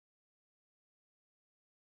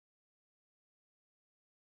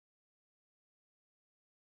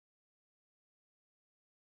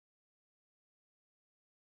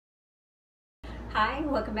Hi,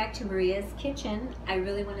 welcome back to Maria's Kitchen. I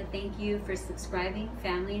really want to thank you for subscribing,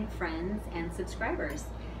 family and friends and subscribers.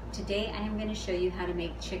 Today I am going to show you how to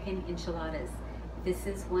make chicken enchiladas. This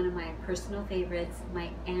is one of my personal favorites. My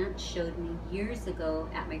aunt showed me years ago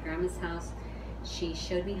at my grandma's house. She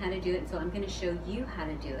showed me how to do it, so I'm going to show you how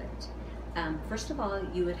to do it. First of all,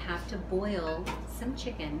 you would have to boil some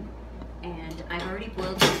chicken, and I've already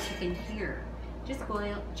boiled the chicken here. Just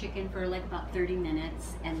boil chicken for like about 30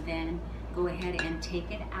 minutes and then go ahead and take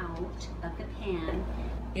it out of the pan.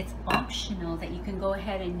 It's optional that you can go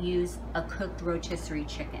ahead and use a cooked rotisserie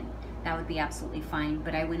chicken. That would be absolutely fine,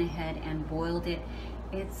 but I went ahead and boiled it.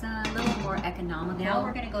 It's a little more economical. Now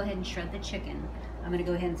we're gonna go ahead and shred the chicken. I'm gonna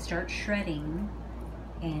go ahead and start shredding,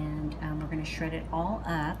 and we're gonna shred it all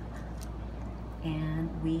up,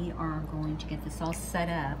 and we are going to get this all set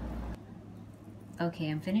up. Okay,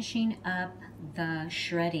 I'm finishing up the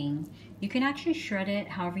shredding. You can actually shred it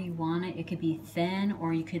however you want it. It could be thin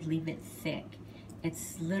or you could leave it thick.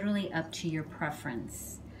 It's literally up to your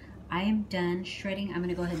preference. I am done shredding. I'm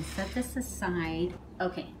gonna go ahead and set this aside.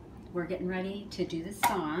 Okay, we're getting ready to do the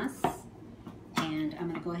sauce. And I'm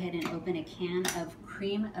gonna go ahead and open a can of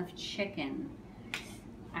cream of chicken.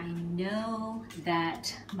 I know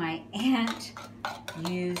that my aunt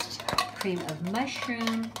used cream of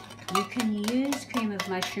mushroom. You can use cream of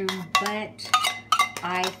mushroom, but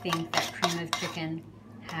I think that cream of chicken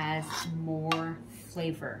has more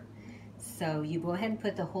flavor. So you go ahead and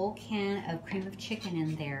put the whole can of cream of chicken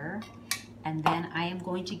in there, and then I am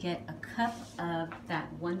going to get a cup of that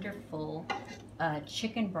wonderful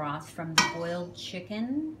chicken broth from the boiled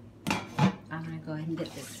chicken. I'm gonna go ahead and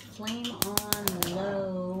get this flame on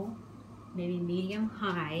low, maybe medium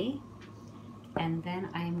high. And then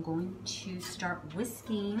I am going to start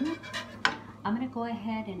whisking. I'm going to go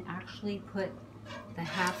ahead and actually put the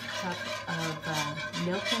half cup of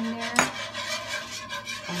milk in there.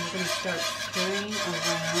 And we're going to start stirring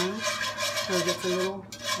around so it gets a little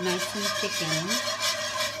nice and thickened.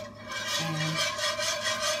 And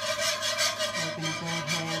we're going to go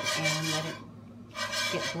ahead and let it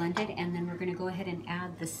get blended. And then we're going to go ahead and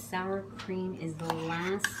add the sour cream is the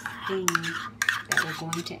last thing that we're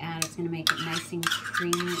going to add. It's going to make it nice and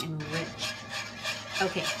creamy and rich.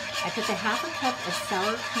 Okay, I put the half a cup of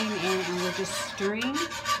sour cream in, and we're just stirring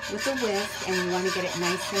with a whisk, and we want to get it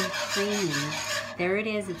nice and creamy. There it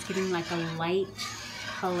is. It's getting like a light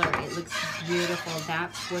color. It looks beautiful.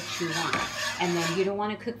 That's what you want. And then you don't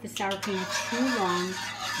want to cook the sour cream too long.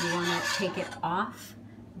 You want to take it off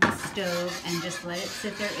the stove and just let it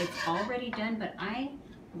sit there. It's already done, but I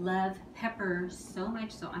love pepper so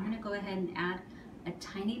much, so I'm going to go ahead and add a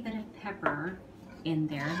tiny bit of pepper in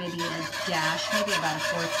there, maybe a dash, maybe about a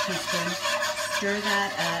 1/4 teaspoon. Stir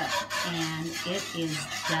that up, and it is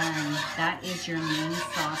done. That is your main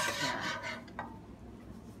sauce there.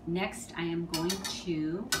 Next, I am going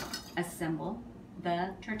to assemble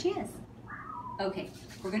the tortillas. Okay,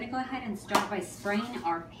 we're going to go ahead and start by spraying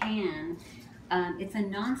our pan. It's a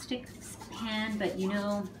non-stick pan, but you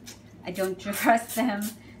know, I don't trust them.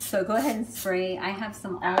 So go ahead and spray. I have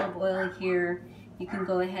some olive oil here. You can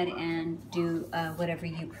go ahead and do whatever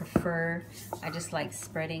you prefer. I just like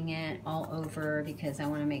spreading it all over because I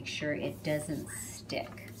want to make sure it doesn't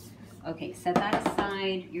stick. Okay, set that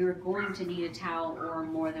aside. You're going to need a towel or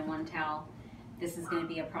more than one towel. This is going to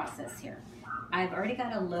be a process here. I've already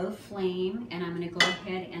got a low flame, and I'm going to go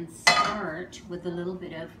ahead and start with a little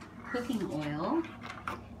bit of cooking oil.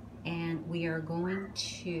 And we are going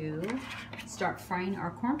to start frying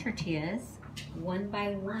our corn tortillas one by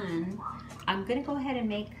one. I'm going to go ahead and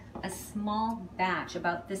make a small batch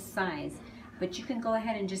about this size, but you can go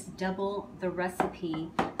ahead and just double the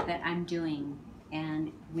recipe that I'm doing.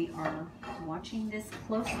 And we are watching this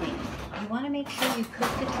closely. You want to make sure you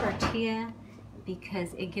cook the tortilla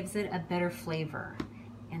because it gives it a better flavor.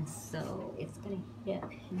 And so it's going to hit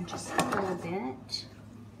in just a little bit.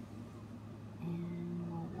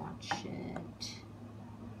 And we'll watch it.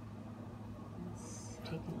 It's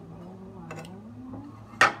taking a little while.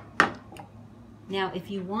 Now,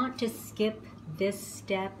 if you want to skip this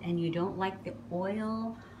step and you don't like the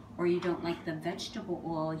oil or you don't like the vegetable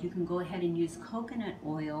oil, you can go ahead and use coconut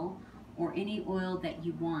oil or any oil that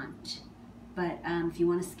you want. But if you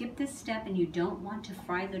want to skip this step and you don't want to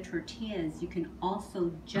fry the tortillas, you can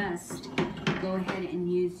also just go ahead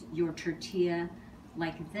and use your tortilla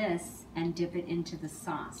like this and dip it into the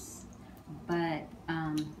sauce. But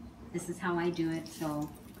this is how I do it, so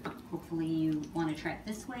hopefully you want to try it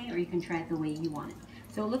this way, or you can try it the way you want it.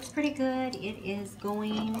 So it looks pretty good. It is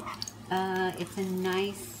going, it's a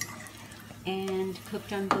nice and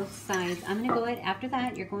cooked on both sides. I'm going to go ahead, after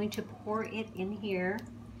that, you're going to pour it in here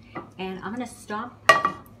And I'm gonna stop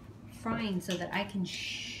frying so that I can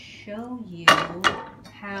show you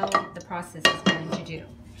how the process is going to do.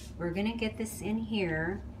 We're gonna get this in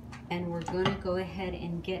here and we're gonna go ahead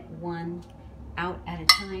and get one out at a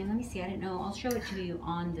time. Let me see, I don't know, I'll show it to you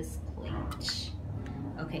on this plate.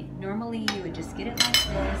 Okay, normally you would just get it like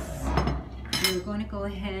this. We're going to go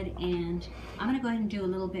ahead and, I'm going to go ahead and do a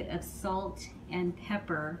little bit of salt and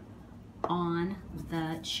pepper on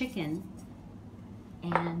the chicken.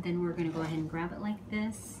 And then we're going to go ahead and grab it like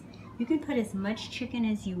this. You can put as much chicken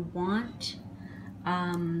as you want.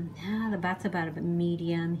 That's about a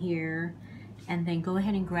medium here. And then go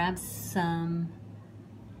ahead and grab some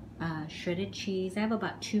shredded cheese. I have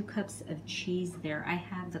about 2 cups of cheese there. I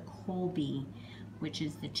have the Colby, which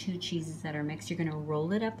is the 2 cheeses that are mixed. You're gonna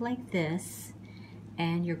roll it up like this,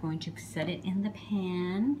 and you're going to set it in the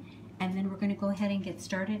pan, and then we're gonna go ahead and get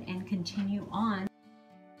started and continue on.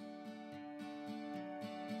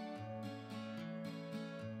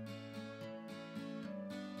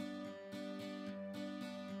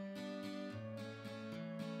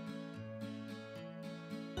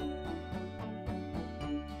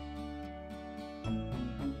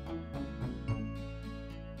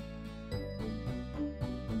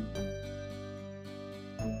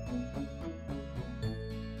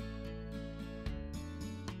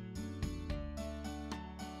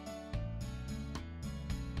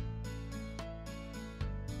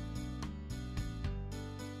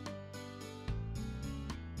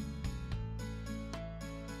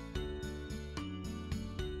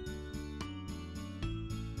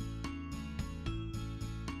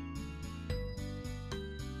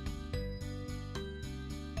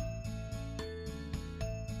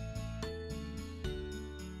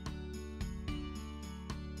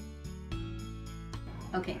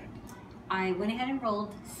 Okay, I went ahead and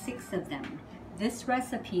rolled 6 of them. This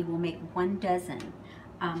recipe will make 1 dozen.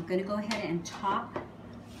 I'm gonna go ahead and top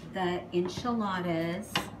the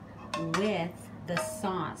enchiladas with the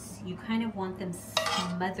sauce. You kind of want them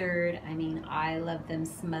smothered. I mean, I love them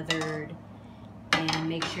smothered. And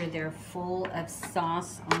make sure they're full of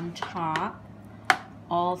sauce on top,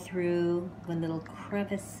 all through the little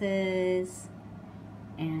crevices.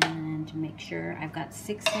 And make sure I've got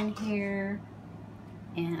 6 in here.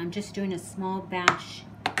 And I'm just doing a small batch,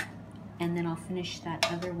 and then I'll finish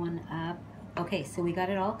that other one up. Okay, so we got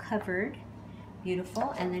it all covered.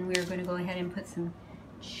 Beautiful. And then we're going to go ahead and put some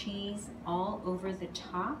cheese all over the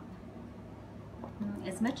top.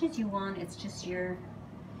 As much as you want, it's just your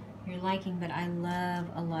liking, but I love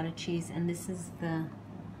a lot of cheese. And this is the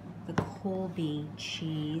Colby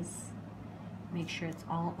cheese. Make sure it's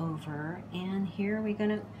all over. And here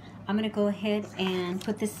I'm gonna go ahead and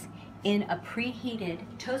put this in a preheated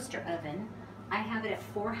toaster oven. I have it at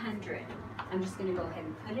 400. I'm just gonna go ahead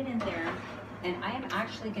and put it in there, and I am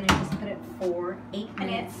actually gonna just put it for 8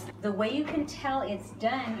 minutes. The way you can tell it's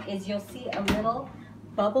done is you'll see a little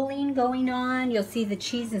bubbling going on. You'll see the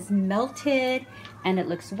cheese is melted, and it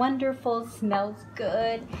looks wonderful, smells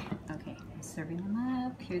good. Okay, I'm serving them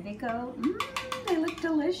up. Here they go. They look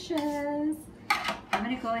delicious. I'm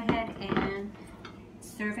gonna go ahead and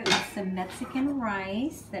serve it with some Mexican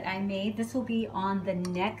rice that I made. This will be on the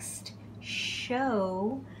next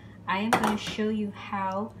show. I am going to show you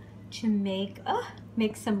how to make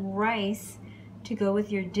some rice to go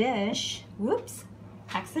with your dish. Whoops,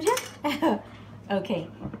 accident. Okay,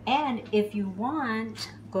 and if you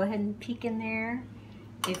want, go ahead and peek in there.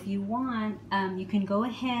 If you want, you can go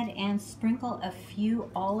ahead and sprinkle a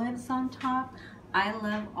few olives on top. I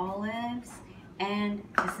love olives, and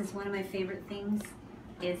this is one of my favorite things,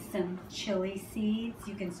 is some chili seeds.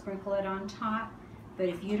 You can sprinkle it on top, but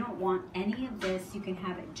if you don't want any of this, you can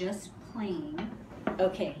have it just plain.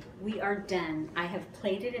 Okay, we are done. I have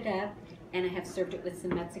plated it up, and I have served it with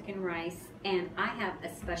some Mexican rice, and I have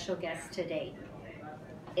a special guest today.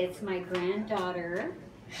 It's my granddaughter.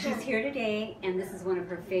 She's here today, and this is one of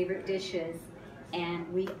her favorite dishes, and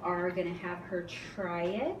we are gonna have her try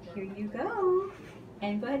it. Here you go,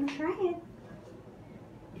 and go ahead and try it.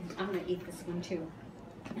 And I'm gonna eat this one too.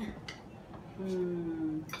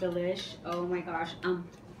 Delish. Oh my gosh. So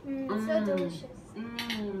delicious.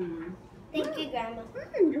 Thank you, Grandma.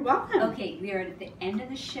 You're welcome. Okay, we are at the end of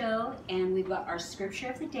the show, and we've got our scripture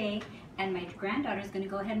of the day, and my granddaughter is going to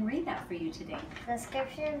go ahead and read that for you today. The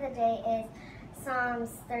scripture of the day is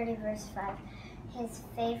Psalms 30, verse 5. His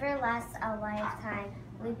favor lasts a lifetime.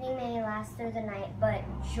 Weeping may last through the night, but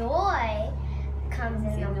joy comes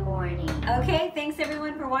in the morning. Okay, thanks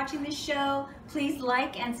everyone for watching this show. Please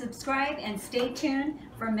like and subscribe, and stay tuned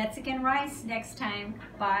for Mexican rice next time.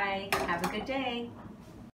 Bye. Have a good day.